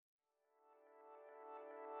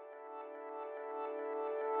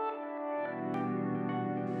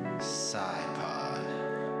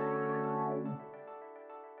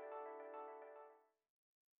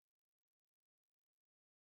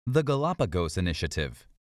The Galapagos Initiative,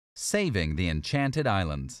 Saving the Enchanted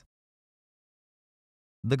Islands.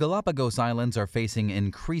 The Galapagos Islands are facing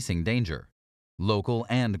increasing danger. Local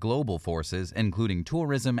and global forces, including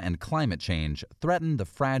tourism and climate change, threaten the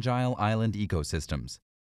fragile island ecosystems.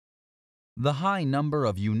 The high number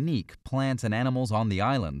of unique plants and animals on the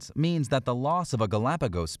islands means that the loss of a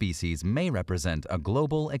Galapagos species may represent a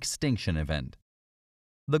global extinction event.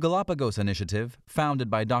 The Galapagos Initiative, founded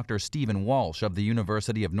by Dr. Stephen Walsh of the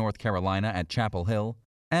University of North Carolina at Chapel Hill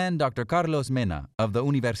and Dr. Carlos Mena of the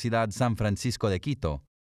Universidad San Francisco de Quito,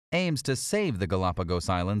 aims to save the Galapagos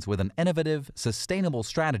Islands with an innovative, sustainable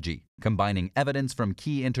strategy combining evidence from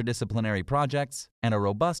key interdisciplinary projects and a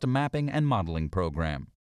robust mapping and modeling program.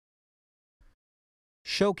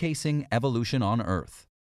 Showcasing evolution on Earth.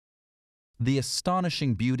 The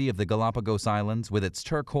astonishing beauty of the Galapagos Islands, with its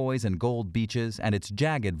turquoise and gold beaches and its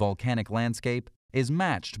jagged volcanic landscape, is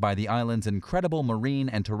matched by the island's incredible marine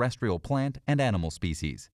and terrestrial plant and animal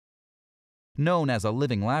species. Known as a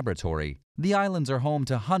living laboratory, the islands are home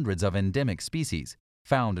to hundreds of endemic species,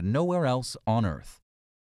 found nowhere else on Earth.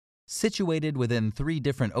 Situated within 3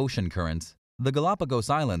 different ocean currents, the Galapagos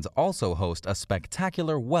Islands also host a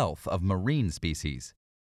spectacular wealth of marine species.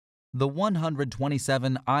 The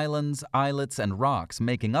 127 islands, islets, and rocks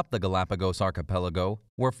making up the Galapagos archipelago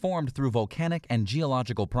were formed through volcanic and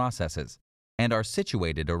geological processes and are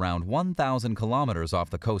situated around 1,000 kilometers off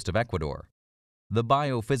the coast of Ecuador. The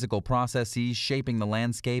biophysical processes shaping the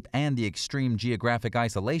landscape and the extreme geographic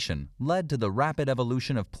isolation led to the rapid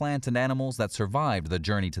evolution of plants and animals that survived the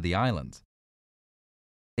journey to the islands.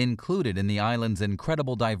 Included in the island's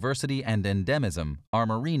incredible diversity and endemism are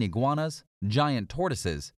marine iguanas, giant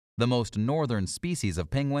tortoises, the most northern species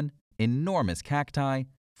of penguin, enormous cacti,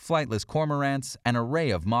 flightless cormorants, an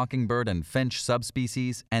array of mockingbird and finch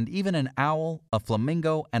subspecies, and even an owl, a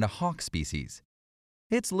flamingo, and a hawk species.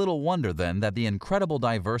 It's little wonder, then, that the incredible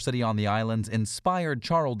diversity on the islands inspired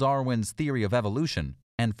Charles Darwin's theory of evolution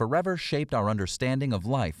and forever shaped our understanding of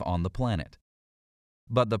life on the planet.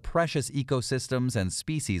 But the precious ecosystems and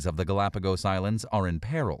species of the Galapagos Islands are in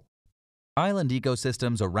peril. Island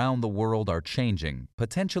ecosystems around the world are changing,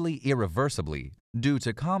 potentially irreversibly, due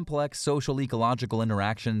to complex social-ecological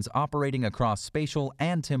interactions operating across spatial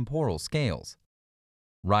and temporal scales.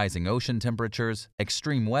 Rising ocean temperatures,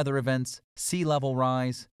 extreme weather events, sea level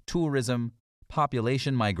rise, tourism,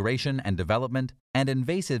 population migration and development, and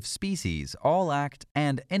invasive species all act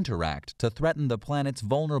and interact to threaten the planet's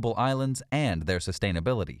vulnerable islands and their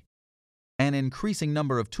sustainability. An increasing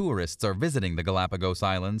number of tourists are visiting the Galapagos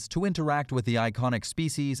Islands to interact with the iconic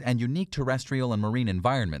species and unique terrestrial and marine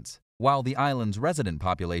environments, while the island's resident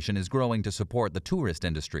population is growing to support the tourist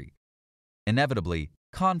industry. Inevitably,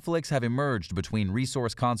 conflicts have emerged between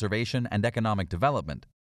resource conservation and economic development.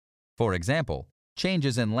 For example,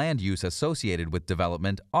 changes in land use associated with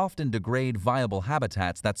development often degrade viable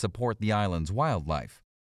habitats that support the island's wildlife.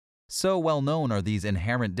 So well known are these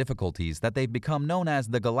inherent difficulties that they've become known as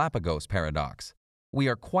the Galapagos paradox. We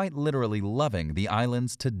are quite literally loving the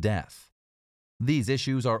islands to death. These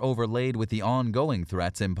issues are overlaid with the ongoing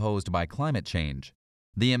threats imposed by climate change.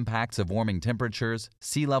 The impacts of warming temperatures,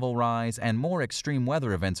 sea level rise, and more extreme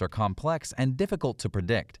weather events are complex and difficult to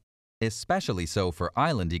predict, especially so for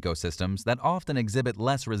island ecosystems that often exhibit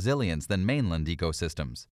less resilience than mainland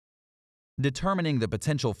ecosystems. Determining the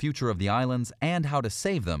potential future of the islands and how to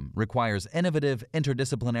save them requires innovative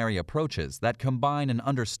interdisciplinary approaches that combine an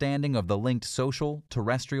understanding of the linked social,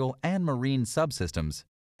 terrestrial, and marine subsystems,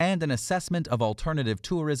 and an assessment of alternative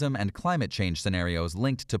tourism and climate change scenarios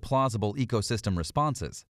linked to plausible ecosystem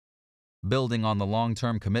responses. Building on the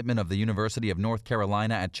long-term commitment of the University of North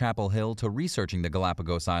Carolina at Chapel Hill to researching the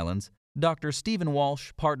Galapagos Islands, Dr. Stephen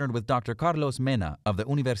Walsh partnered with Dr. Carlos Mena of the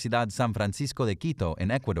Universidad San Francisco de Quito in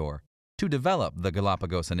Ecuador to develop the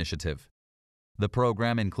Galapagos Initiative. The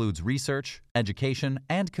program includes research, education,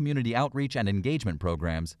 and community outreach and engagement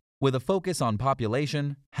programs with a focus on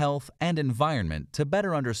population, health, and environment to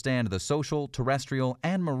better understand the social, terrestrial,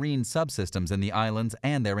 and marine subsystems in the islands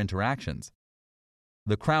and their interactions.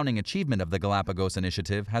 The crowning achievement of the Galapagos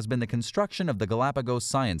Initiative has been the construction of the Galapagos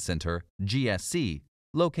Science Center, GSC,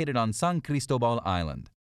 located on San Cristobal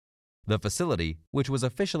Island. The facility, which was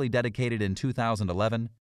officially dedicated in 2011,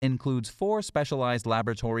 includes 4 specialized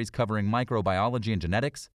laboratories covering microbiology and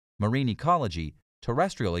genetics, marine ecology,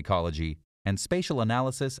 terrestrial ecology, and spatial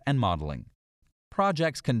analysis and modeling.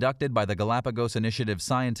 Projects conducted by the Galapagos Initiative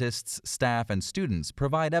scientists, staff, and students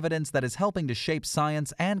provide evidence that is helping to shape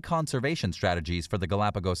science and conservation strategies for the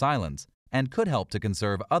Galapagos Islands and could help to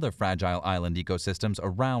conserve other fragile island ecosystems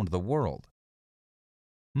around the world.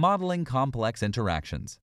 Modeling complex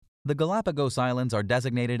interactions. The Galapagos Islands are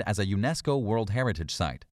designated as a UNESCO World Heritage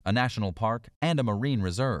Site, a national park, and a marine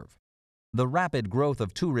reserve. The rapid growth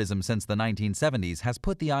of tourism since the 1970s has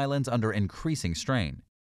put the islands under increasing strain.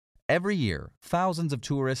 Every year, thousands of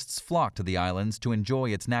tourists flock to the islands to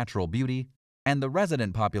enjoy its natural beauty, and the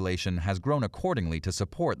resident population has grown accordingly to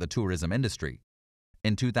support the tourism industry.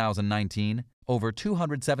 In 2019, over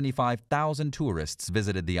 275,000 tourists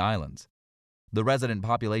visited the islands. The resident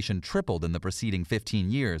population tripled in the preceding 15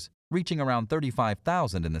 years, reaching around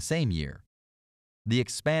 35,000 in the same year. The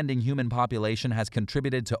expanding human population has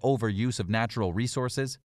contributed to overuse of natural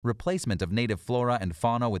resources, replacement of native flora and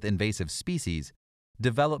fauna with invasive species,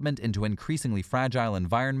 development into increasingly fragile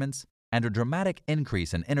environments, and a dramatic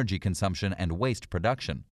increase in energy consumption and waste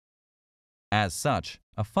production. As such,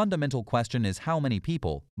 a fundamental question is how many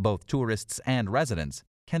people, both tourists and residents,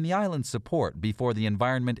 can the islands support before the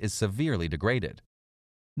environment is severely degraded?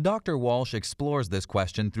 Dr. Walsh explores this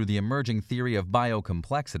question through the emerging theory of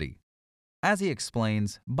biocomplexity. As he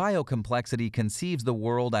explains, biocomplexity conceives the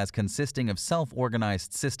world as consisting of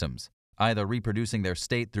self-organized systems, either reproducing their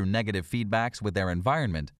state through negative feedbacks with their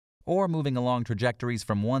environment or moving along trajectories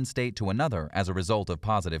from one state to another as a result of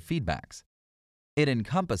positive feedbacks. It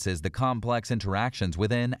encompasses the complex interactions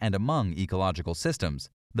within and among ecological systems,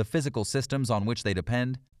 the physical systems on which they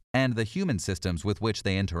depend, and the human systems with which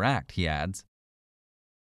they interact, he adds.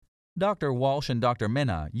 Dr. Walsh and Dr.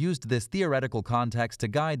 Minna used this theoretical context to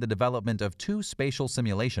guide the development of two spatial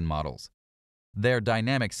simulation models. Their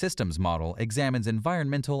dynamic systems model examines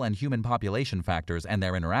environmental and human population factors and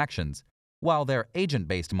their interactions, while their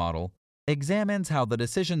agent-based model examines how the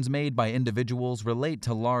decisions made by individuals relate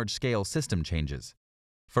to large-scale system changes.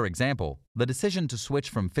 For example, the decision to switch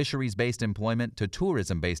from fisheries-based employment to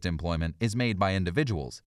tourism-based employment is made by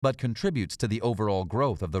individuals, but contributes to the overall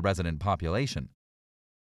growth of the resident population.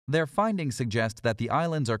 Their findings suggest that the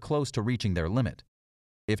islands are close to reaching their limit.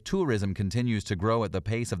 If tourism continues to grow at the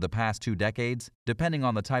pace of the past 2 decades, depending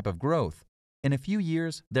on the type of growth, in a few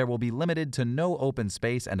years there will be limited to no open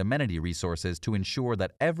space and amenity resources to ensure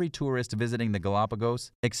that every tourist visiting the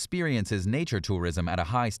Galapagos experiences nature tourism at a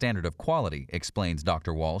high standard of quality, explains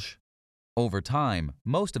Dr. Walsh. Over time,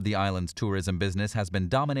 most of the island's tourism business has been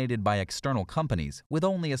dominated by external companies, with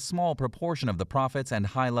only a small proportion of the profits and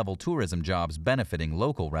high-level tourism jobs benefiting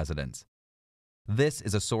local residents. This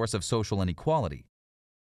is a source of social inequality.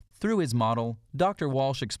 Through his model, Dr.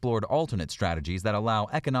 Walsh explored alternate strategies that allow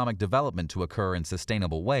economic development to occur in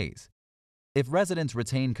sustainable ways. If residents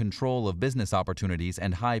retain control of business opportunities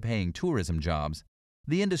and high-paying tourism jobs,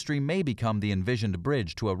 the industry may become the envisioned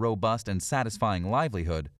bridge to a robust and satisfying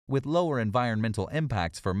livelihood with lower environmental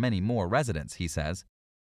impacts for many more residents, he says.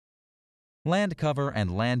 Land cover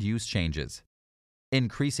and land use changes.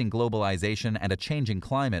 Increasing globalization and a changing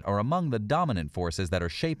climate are among the dominant forces that are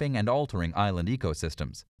shaping and altering island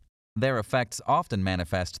ecosystems. Their effects often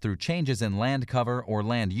manifest through changes in land cover or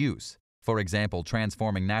land use, for example,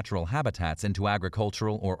 transforming natural habitats into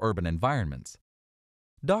agricultural or urban environments.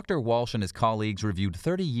 Dr. Walsh and his colleagues reviewed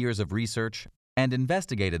 30 years of research and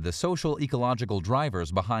investigated the social ecological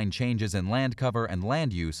drivers behind changes in land cover and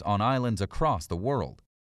land use on islands across the world.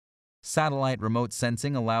 Satellite remote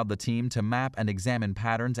sensing allowed the team to map and examine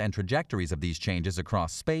patterns and trajectories of these changes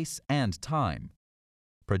across space and time.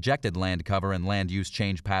 Projected land cover and land use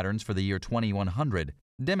change patterns for the year 2100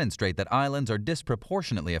 demonstrate that islands are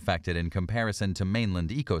disproportionately affected in comparison to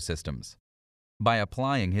mainland ecosystems. By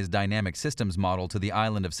applying his dynamic systems model to the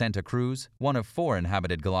island of Santa Cruz, one of 4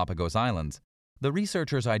 inhabited Galapagos Islands, the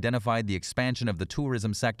researchers identified the expansion of the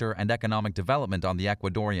tourism sector and economic development on the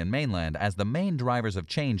Ecuadorian mainland as the main drivers of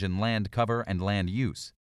change in land cover and land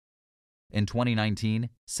use. In 2019,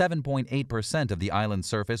 7.8% of the island's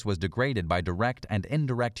surface was degraded by direct and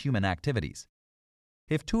indirect human activities.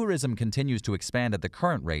 If tourism continues to expand at the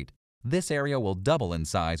current rate, this area will double in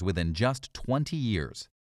size within just 20 years.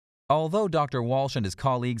 Although Dr. Walsh and his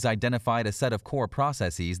colleagues identified a set of core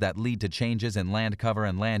processes that lead to changes in land cover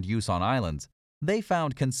and land use on islands, they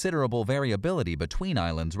found considerable variability between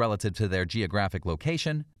islands relative to their geographic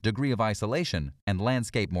location, degree of isolation, and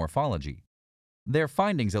landscape morphology. Their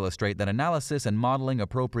findings illustrate that analysis and modeling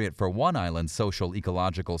appropriate for one island's social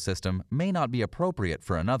ecological system may not be appropriate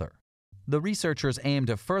for another. The researchers aim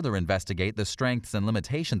to further investigate the strengths and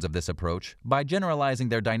limitations of this approach by generalizing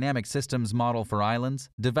their dynamic systems model for islands,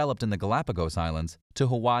 developed in the Galapagos Islands, to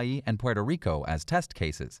Hawaii and Puerto Rico as test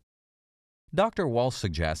cases. Dr. Walsh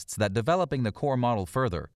suggests that developing the core model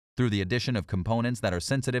further, through the addition of components that are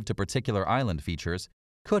sensitive to particular island features,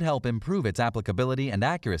 could help improve its applicability and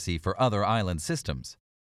accuracy for other island systems.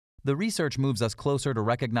 The research moves us closer to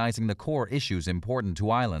recognizing the core issues important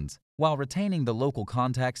to islands, while retaining the local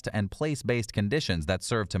context and place-based conditions that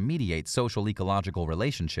serve to mediate social ecological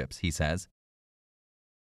relationships, he says.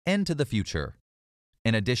 Into the future.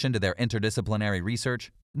 In addition to their interdisciplinary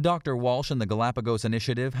research, Dr. Walsh and the Galapagos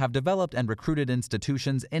Initiative have developed and recruited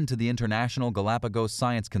institutions into the International Galapagos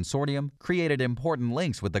Science Consortium, created important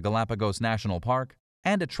links with the Galapagos National Park,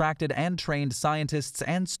 and attracted and trained scientists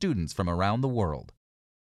and students from around the world.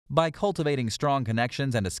 By cultivating strong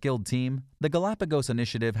connections and a skilled team, the Galapagos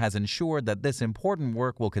Initiative has ensured that this important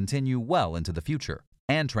work will continue well into the future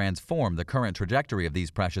and transform the current trajectory of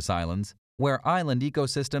these precious islands, where island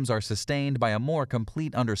ecosystems are sustained by a more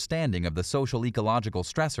complete understanding of the social ecological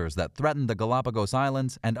stressors that threaten the Galapagos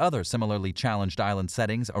Islands and other similarly challenged island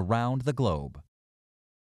settings around the globe.